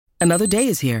Another day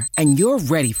is here, and you're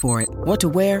ready for it. What to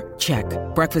wear? Check.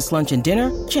 Breakfast, lunch, and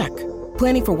dinner? Check.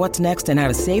 Planning for what's next and how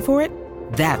to save for it?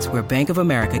 That's where Bank of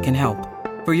America can help.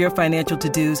 For your financial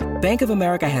to-dos, Bank of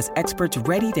America has experts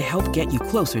ready to help get you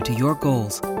closer to your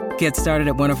goals. Get started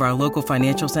at one of our local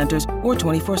financial centers or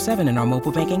 24/7 in our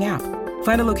mobile banking app.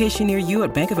 Find a location near you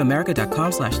at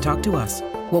bankofamerica.com/talktous.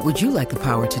 What would you like the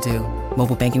power to do?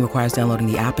 Mobile banking requires downloading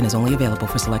the app and is only available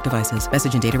for select devices.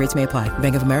 Message and data rates may apply.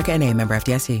 Bank of America N.A., member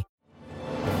FDIC.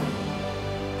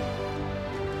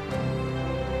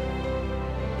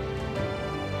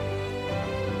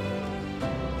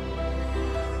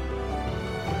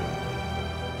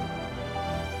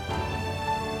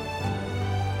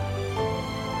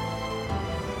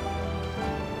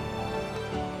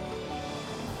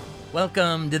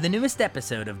 Welcome to the newest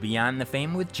episode of Beyond the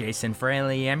Fame with Jason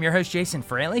Fraley. I'm your host, Jason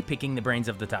Fraley, picking the brains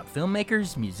of the top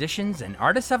filmmakers, musicians, and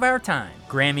artists of our time.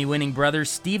 Grammy-winning brothers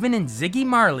Stephen and Ziggy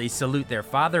Marley salute their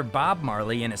father, Bob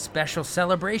Marley, in a special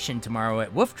celebration tomorrow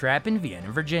at Wolf Trap in Vienna,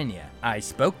 Virginia. I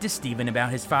spoke to Stephen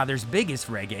about his father's biggest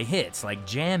reggae hits like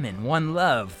Jammin', One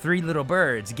Love, Three Little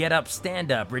Birds, Get Up,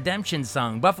 Stand Up, Redemption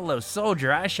Song, Buffalo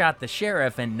Soldier, I Shot the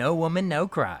Sheriff, and No Woman, No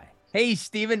Cry. Hey,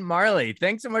 Stephen Marley,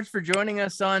 thanks so much for joining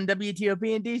us on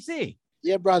WTOP in DC.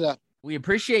 Yeah, brother. We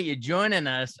appreciate you joining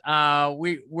us.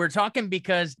 We're talking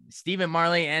because Stephen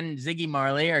Marley and Ziggy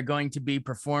Marley are going to be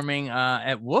performing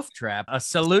at Wolf Trap. A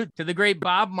salute to the great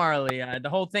Bob Marley. The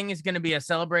whole thing is going to be a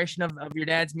celebration of your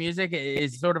dad's music.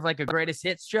 It's sort of like a greatest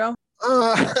hits show.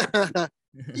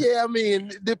 Yeah, I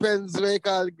mean, it depends where you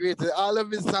call it great. All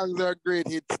of his songs are great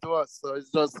hits to us. So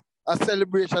it's just a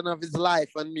celebration of his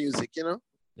life and music, you know?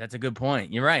 That's a good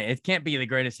point. You're right. It can't be the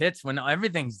greatest hits when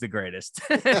everything's the greatest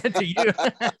to you.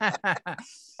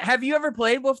 Have you ever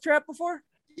played Wolf Trap before?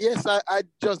 Yes, I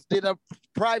just did a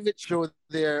private show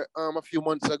there a few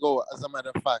months ago, as a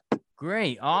matter of fact.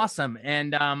 Great. Awesome.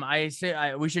 And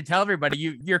we should tell everybody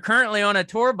you're currently on a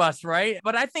tour bus, right?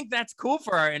 But I think that's cool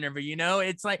for our interview. You know,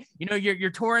 it's like, you know, you're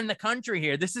touring the country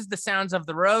here. This is the sounds of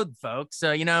the road, folks.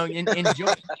 So, you know,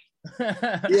 enjoy.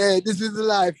 Yeah, this is the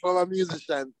life of a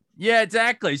musician. Yeah,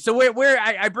 exactly. So where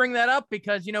I bring that up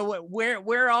because, you know,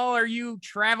 where all are you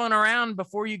traveling around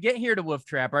before you get here to Wolf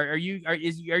Trap? Are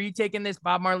you taking this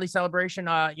Bob Marley celebration?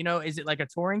 You know, is it like a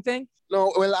touring thing?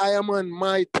 No, well, I am on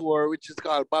my tour, which is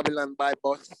called Babylon by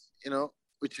Bus, you know,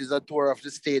 which is a tour of the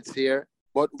States here.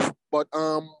 But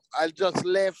I just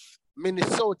left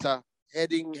Minnesota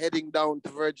heading down to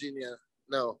Virginia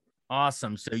now.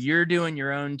 Awesome. So you're doing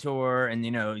your own tour and,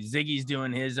 you know, Ziggy's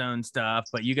doing his own stuff,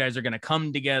 but you guys are going to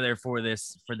come together for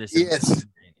this. Yes,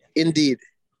 indeed.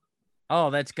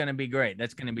 Oh, that's going to be great.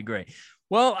 That's going to be great.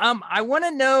 Well, I want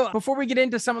to know, before we get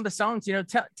into some of the songs, you know,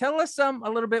 tell us a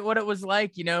little bit what it was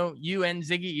like, you know, you and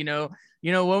Ziggy, you know,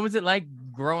 what was it like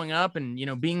growing up and, you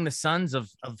know, being the sons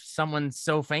of someone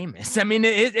so famous? I mean,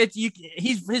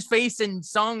 his face and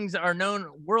songs are known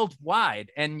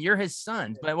worldwide and you're his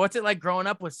son, but what's it like growing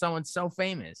up with someone so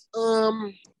famous?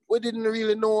 We didn't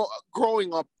really know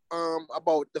growing up,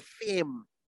 about the fame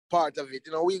part of it.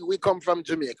 You know, we come from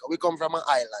Jamaica. We come from an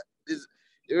island.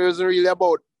 It wasn't really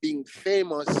about being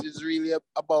famous. It's really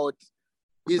about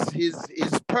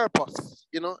his purpose,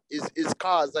 you know, his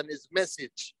cause and his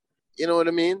message. You know what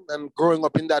I mean? And growing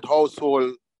up in that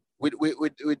household with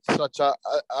such a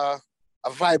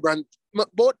vibrant,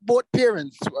 both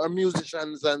parents are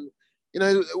musicians, and you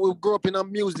know, we grew up in a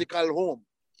musical home.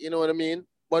 You know what I mean?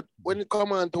 But when it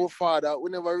come on to a father, we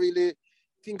never really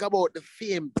think about the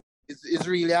fame. It's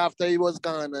really after he was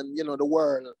gone, and you know,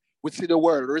 we see the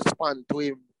world respond to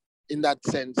him in that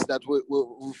sense, that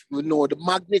we know the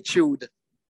magnitude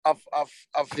of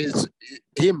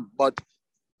him. But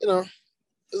you know,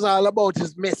 it's all about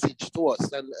his message to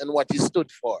us and what he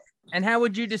stood for. And how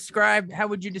would you describe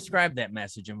that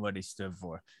message and what he stood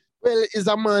for? Well, he's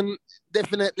a man,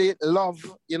 definitely love,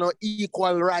 you know,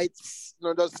 equal rights, you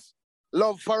know, just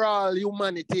love for all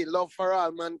humanity, love for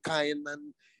all mankind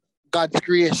and God's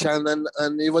creation,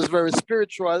 and he was very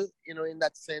spiritual, you know, in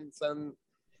that sense, and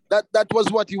that was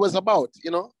what he was about,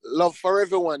 you know, love for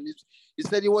everyone. He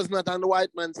said he was not on the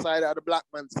white man's side or the black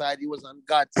man's side, he was on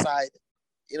God's side,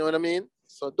 you know what I mean?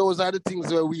 So those are the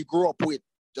things where we grew up with,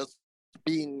 just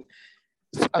being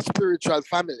a spiritual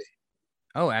family.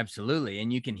 Oh, absolutely.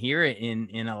 And you can hear it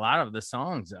in a lot of the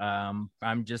songs. I'm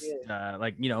just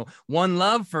like, you know, One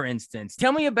Love, for instance.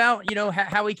 Tell me about, you know,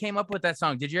 how he came up with that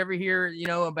song. Did you ever hear, you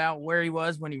know, about where he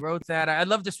was when he wrote that? I'd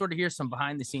love to sort of hear some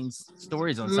behind the scenes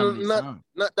stories on some of these songs.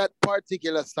 Not that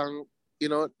particular song. You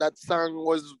know, that song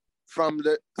was from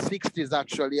the 60s,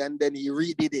 actually. And then he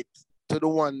redid it to the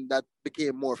one that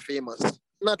became more famous.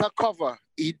 Not a cover.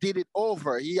 he did it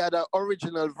over. He had an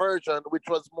original version which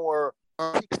was more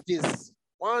 60s.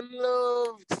 One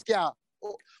love, ska,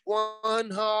 one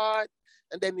heart.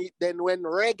 And then when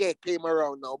reggae came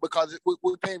around now, because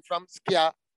we came from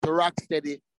ska to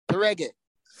rocksteady to reggae.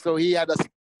 So he had a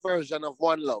version of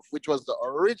One Love, which was the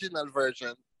original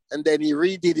version. And then he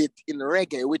redid it in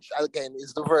reggae, which again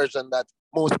is the version that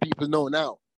most people know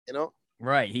now, you know?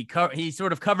 Right. He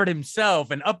sort of covered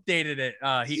himself and updated it.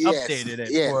 Updated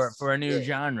it for a new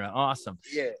genre. Awesome.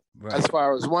 Yeah. Right. As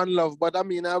far as One Love. But I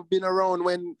mean, I've been around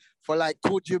for like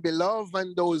Could You Be Love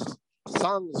and those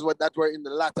songs that were in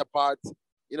the latter part.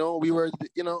 You know, we were,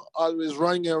 always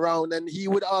running around, and he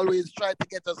would always try to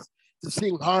get us to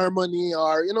sing harmony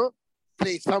or,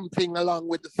 play something along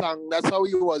with the song. That's how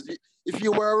he was. If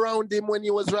you were around him when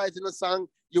he was writing a song,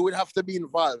 you would have to be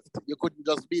involved. You couldn't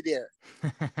just be there.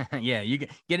 Yeah, you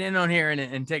get in on here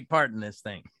and take part in this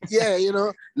thing. Yeah,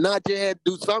 nod your head,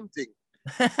 do something.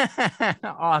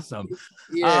 Awesome.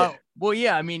 Yeah. Well,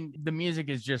 yeah, I mean, the music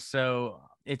is just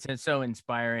it's so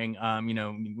inspiring.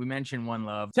 We mentioned One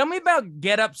Love. Tell me about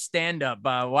Get Up, Stand Up.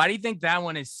 Why do you think that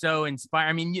one is so inspiring?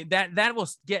 I mean, that will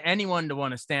get anyone to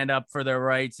want to stand up for their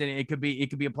rights, and it could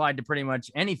be applied to pretty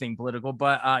much anything political.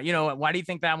 But why do you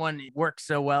think that one works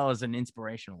so well as an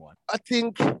inspirational one? I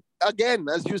think, again,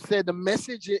 as you said, the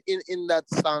message in that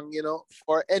song,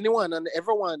 for anyone and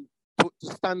everyone to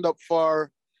stand up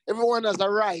for. Everyone has a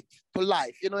right to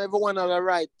life. Everyone has a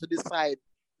right to decide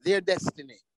their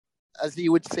destiny, as he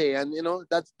would say. And,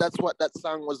 that's what that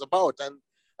song was about. And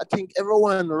I think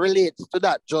everyone relates to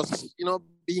that, just,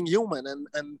 being human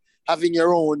and having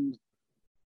your own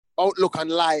outlook on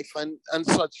life and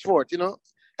such forth,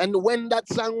 And when that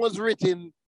song was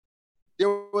written, there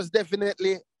was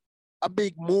definitely a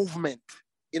big movement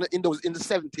in the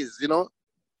 70s,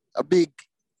 a big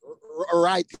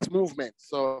rights movement.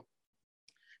 So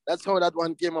that's how that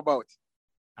one came about.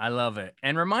 I love it.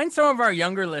 And remind some of our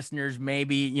younger listeners,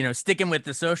 maybe, sticking with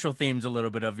the social themes a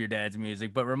little bit of your dad's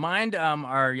music, but remind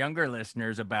our younger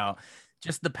listeners about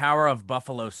just the power of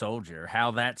Buffalo Soldier,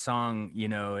 how that song,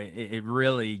 it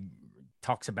really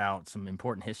talks about some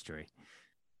important history.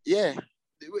 Yeah.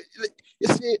 You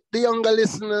see, the younger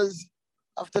listeners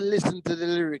have to listen to the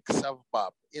lyrics of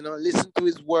Bob, listen to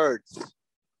his words.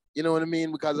 You know what I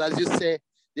mean? Because as you say,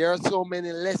 there are so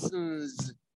many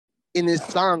lessons in his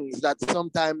songs that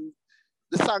sometimes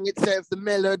the song itself, the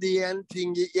melody and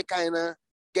thing, you kind of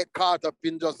get caught up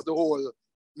in just the whole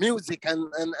music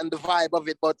and the vibe of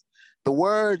it. But the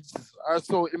words are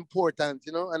so important,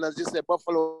 And as you say,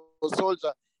 Buffalo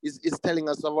Soldier is telling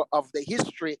us of the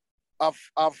history of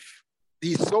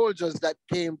these soldiers that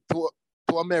came to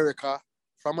America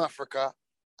from Africa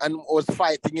and was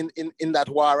fighting in that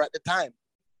war at the time.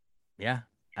 Yeah,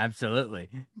 absolutely.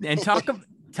 And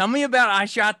tell me about I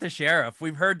Shot the Sheriff.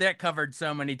 We've heard that covered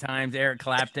so many times, Eric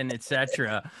Clapton,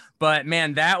 etc. But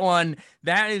man, that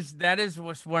is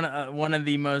one of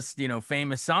the most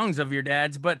famous songs of your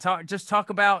dad's. But talk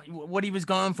about what he was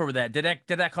going for with that. Did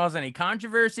that cause any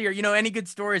controversy or any good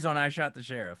stories on I Shot the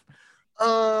Sheriff?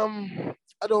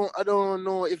 I don't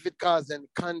know if it caused any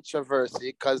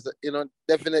controversy because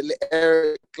definitely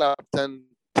Eric Clapton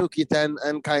took it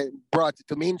and kind of brought it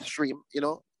to mainstream,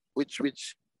 which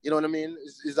you know what I mean,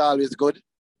 is always good.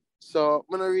 So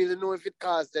I don't really know if it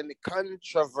caused any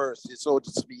controversy, so to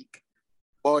speak.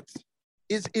 But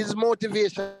his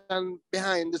motivation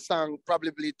behind the song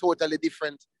probably totally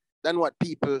different than what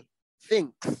people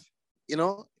think,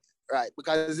 right?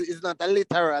 Because it's not a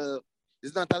literal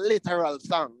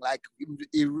song. Like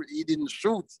he didn't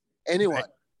shoot anyone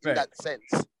in that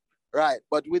sense. Right.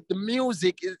 But with the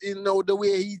music, the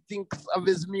way he thinks of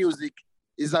his music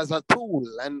is as a tool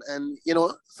and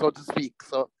so to speak.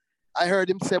 So I heard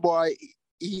him say, boy,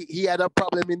 he had a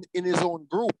problem in his own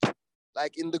group,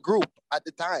 like in the group at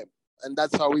the time. And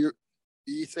that's how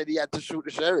he said he had to shoot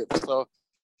the sheriff. So,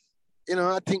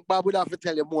 I think Bob would have to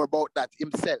tell you more about that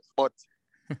himself. But,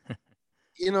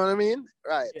 you know what I mean?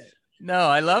 Right. Yeah. No,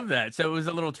 I love that. So it was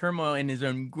a little turmoil in his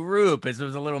own group. It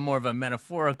was a little more of a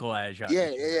metaphorical I Shot. Yeah,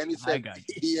 and he said, I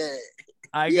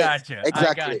got you.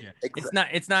 Exactly.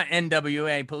 It's not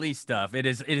NWA police stuff. It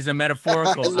is a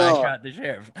metaphorical I Shot the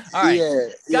Sheriff. All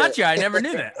right. Gotcha. I never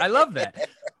knew that. I love that.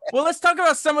 Well, let's talk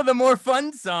about some of the more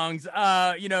fun songs.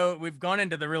 We've gone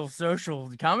into the real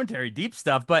social commentary, deep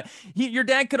stuff, but your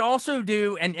dad could also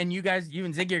do, and you guys, you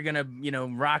and Ziggy are gonna,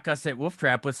 rock us at Wolf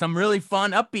Trap with some really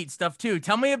fun, upbeat stuff too.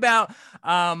 Tell me about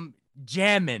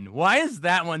Jammin'. Why is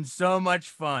that one so much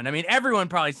fun? I mean, everyone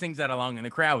probably sings that along in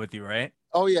the crowd with you, right?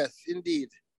 Oh yes, indeed.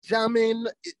 Jamming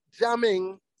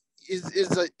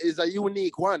is a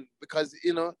unique one because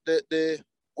the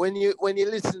when you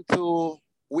listen to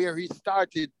where he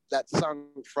started that song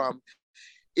from,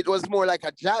 it was more like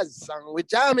a jazz song with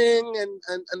jamming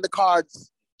and the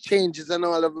chords changes and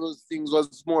all of those things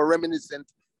was more reminiscent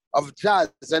of jazz.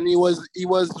 And he was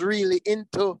really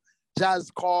into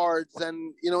jazz chords,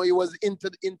 and he was into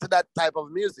that type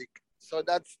of music. So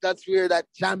that's where that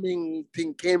jamming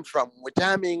thing came from. With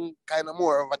jamming, kind of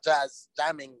more of a jazz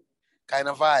jamming kind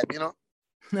of vibe.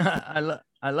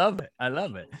 I love it. I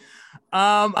love it.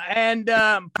 And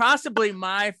possibly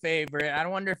my favorite. I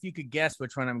wonder if you could guess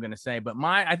which one I'm going to say, but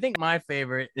I think my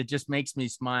favorite, it just makes me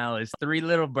smile, is Three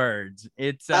Little Birds.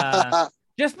 It's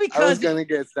just because I was going to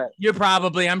guess that.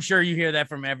 I'm sure you hear that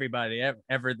from everybody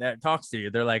ever that talks to you.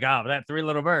 They're like, oh, that Three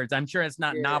Little Birds. I'm sure it's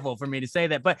not novel for me to say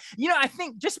that, but I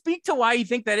think just speak to why you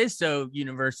think that is so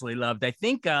universally loved. I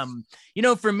think,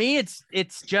 for me,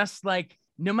 it's just like,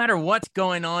 no matter what's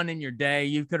going on in your day,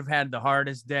 you could have had the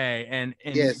hardest day, and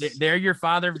yes. There your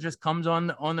father just comes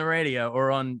on the radio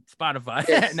or on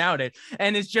Spotify nowadays,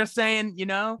 and it's just saying,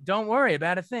 don't worry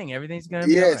about a thing. Everything's gonna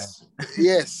be all right.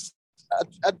 Yes.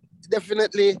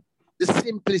 Definitely the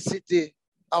simplicity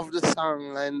of the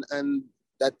song, and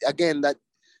that again, that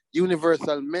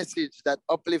universal message, that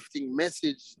uplifting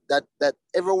message that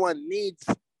everyone needs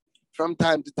from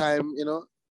time to time.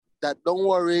 That don't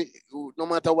worry, no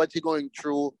matter what you're going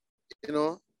through,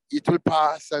 it will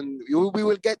pass, and we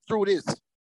will get through this.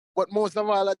 But most of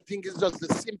all, I think it's just the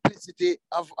simplicity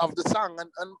of the song,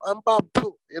 and Bob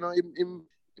too. He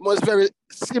was very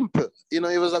simple. He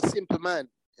was a simple man.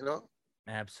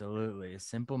 Absolutely, a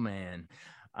simple man.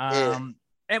 And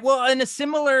well, in a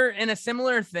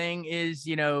similar thing is,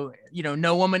 No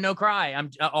Woman, No Cry. I'm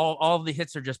all the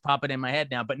hits are just popping in my head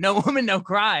now, but No Woman, No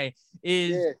Cry is.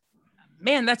 Yeah.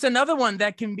 Man, that's another one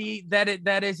that can be that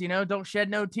is, don't shed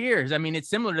no tears. I mean, it's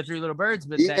similar to Three Little Birds,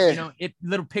 but that, it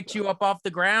little picks you up off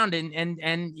the ground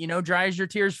and dries your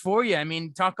tears for you. I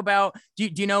mean, talk about, do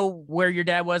you know where your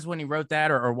dad was when he wrote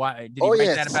that, or why did he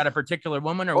write that about a particular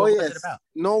woman, or what was it about?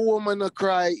 No Woman, No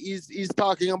Cry. He's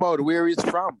talking about where he's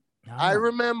from. Oh. I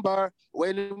remember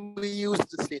when we used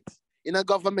to sit in a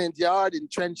government yard in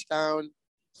Trenchtown.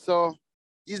 So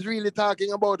he's really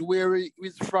talking about where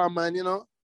he's from, and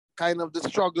kind of the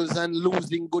struggles and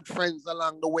losing good friends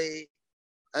along the way.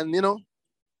 And,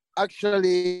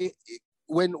 actually,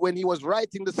 when he was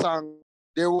writing the song,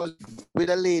 there was with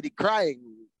a lady crying,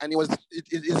 and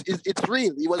it's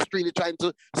real. He was really trying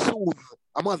to soothe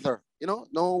a mother, No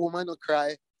Woman, No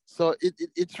Cry. So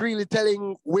it's really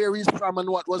telling where he's from and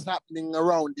what was happening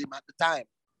around him at the time.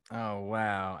 Oh,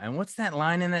 wow. And what's that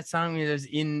line in that song? There's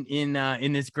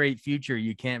in this great future,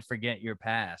 you can't forget your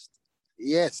past.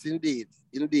 Yes, indeed.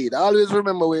 I always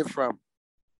remember where you're from.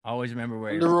 Always remember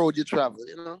where you're from. The road you travel,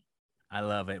 I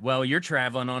love it. Well, you're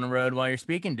traveling on the road while you're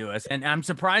speaking to us, and I'm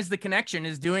surprised the connection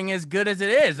is doing as good as it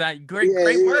is.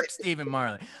 Great work, Stephen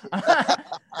Marley.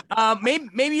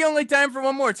 Maybe only time for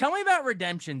one more. Tell me about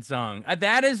Redemption Song.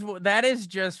 That is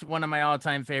just one of my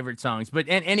all-time favorite songs. But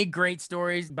any great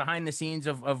stories behind the scenes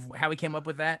of how he came up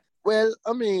with that? Well,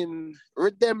 I mean,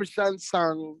 Redemption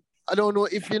Song, I don't know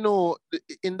if you know,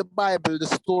 in the Bible, the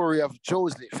story of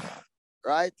Joseph,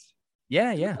 right?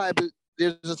 Yeah. In the Bible,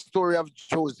 there's a story of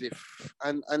Joseph,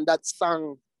 and that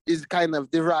song is kind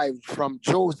of derived from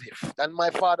Joseph. And my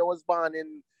father was born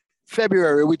in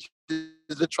February, which is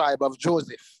the tribe of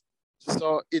Joseph.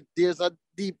 So there's a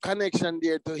deep connection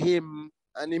there to him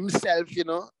and himself,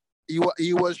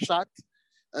 He was shot,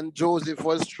 and Joseph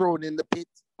was thrown in the pit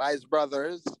by his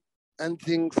brothers and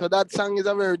things. So that song is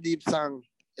a very deep song.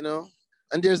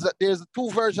 And there's two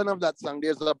versions of that song.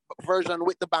 There's a version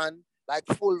with the band, like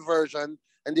full version,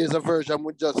 and there's a version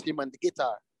with just him and the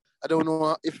guitar. I don't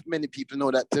know if many people know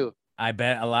that too. I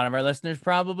bet a lot of our listeners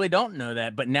probably don't know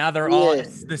that, but now they're all,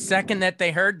 the second that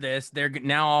they heard this, they're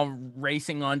now all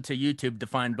racing onto YouTube to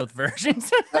find both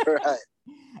versions. All right.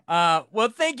 Well,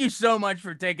 thank you so much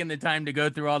for taking the time to go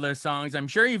through all those songs. I'm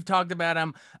sure you've talked about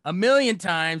them a million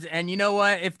times. And you know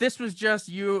what? If this was just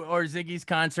you or Ziggy's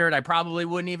concert, I probably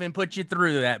wouldn't even put you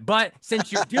through that. But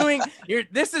since you're doing,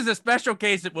 this is a special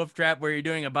case at Wolf Trap where you're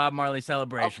doing a Bob Marley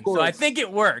celebration. So I think it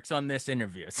works on this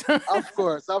interview. Of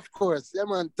course. Yeah,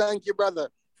 man. Thank you, brother,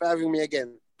 for having me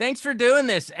again. Thanks for doing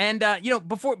this. And,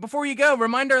 before you go,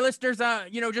 remind our listeners,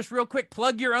 just real quick,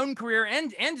 plug your own career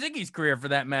and Ziggy's career for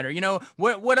that matter.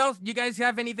 What else? You guys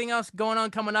have anything else going on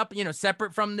coming up,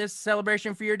 separate from this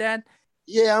celebration for your dad?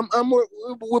 Yeah,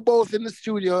 we're both in the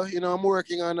studio. I'm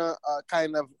working on a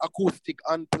kind of acoustic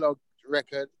unplugged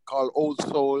record called Old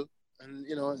Soul. And,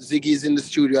 Ziggy's in the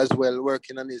studio as well,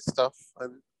 working on his stuff.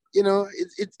 And,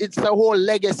 it's a whole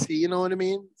legacy, you know what I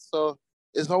mean? So,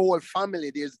 it's a whole family.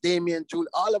 There's Damien, Julie,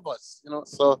 all of us,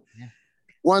 So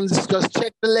one's just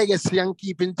check the legacy and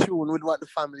keep in tune with what the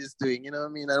family is doing, you know what I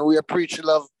mean? And we appreciate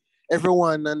love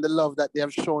everyone and the love that they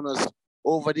have shown us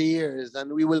over the years.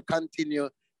 And we will continue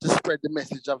to spread the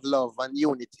message of love and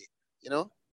unity, you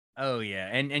know? Oh yeah,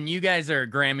 and you guys are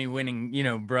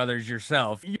Grammy-winning, brothers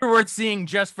yourself. You're worth seeing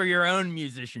just for your own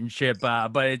musicianship,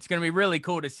 but it's gonna be really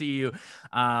cool to see you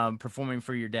performing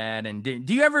for your dad. And do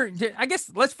you ever? I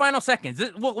guess let's final seconds.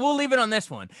 We'll leave it on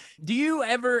this one. Do you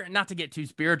ever, not to get too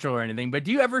spiritual or anything, but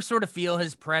do you ever sort of feel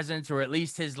his presence or at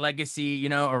least his legacy,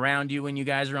 around you when you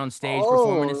guys are on stage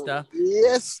performing and stuff?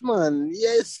 Yes, man.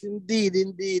 Yes, indeed,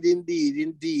 indeed, indeed,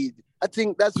 indeed. I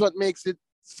think that's what makes it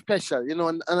special,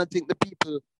 and I think the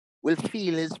people will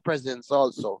feel his presence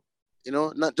also,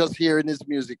 not just hearing his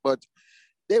music, but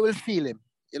they will feel him,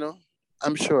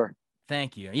 I'm sure.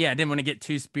 Thank you. Yeah, I didn't want to get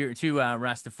too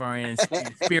Rastafarian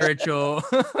spiritual,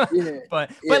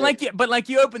 but like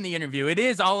you opened the interview, it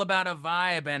is all about a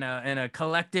vibe and a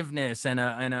collectiveness and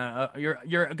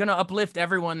you're gonna uplift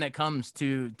everyone that comes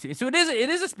to. So it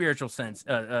is a spiritual sense.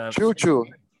 True.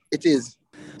 It is.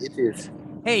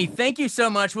 Hey, thank you so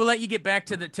much. We'll let you get back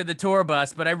to the tour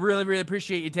bus, but I really, really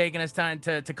appreciate you taking us time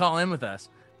to call in with us.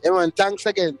 Yeah, man. Thanks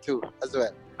again, too, as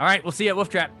well. All right, we'll see you at Wolf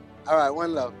Trap. All right,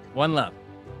 one love. One love.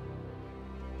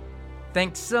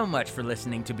 Thanks so much for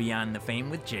listening to Beyond the Fame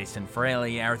with Jason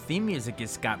Fraley. Our theme music is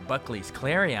Scott Buckley's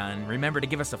Clarion. Remember to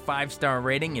give us a 5-star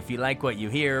rating if you like what you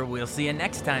hear. We'll see you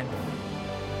next time.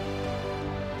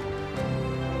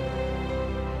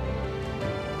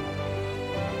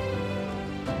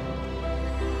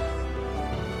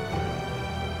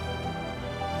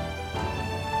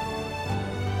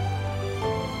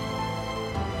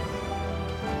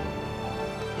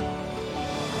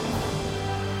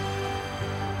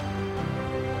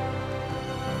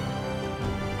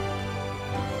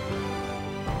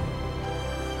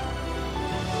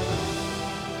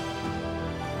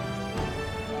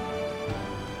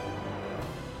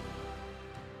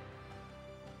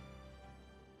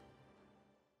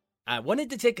 I wanted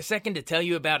to take a second to tell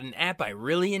you about an app I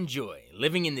really enjoy.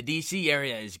 Living in the DC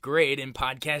area is great, and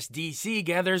Podcast DC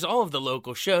gathers all of the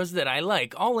local shows that I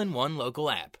like all in one local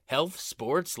app. Health,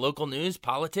 sports, local news,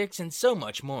 politics, and so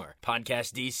much more.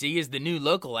 Podcast DC is the new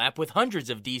local app with hundreds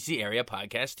of DC area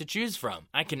podcasts to choose from.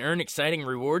 I can earn exciting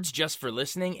rewards just for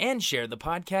listening and share the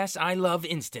podcasts I love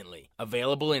instantly.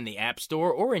 Available in the App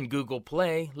Store or in Google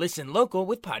Play, listen local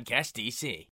with Podcast DC.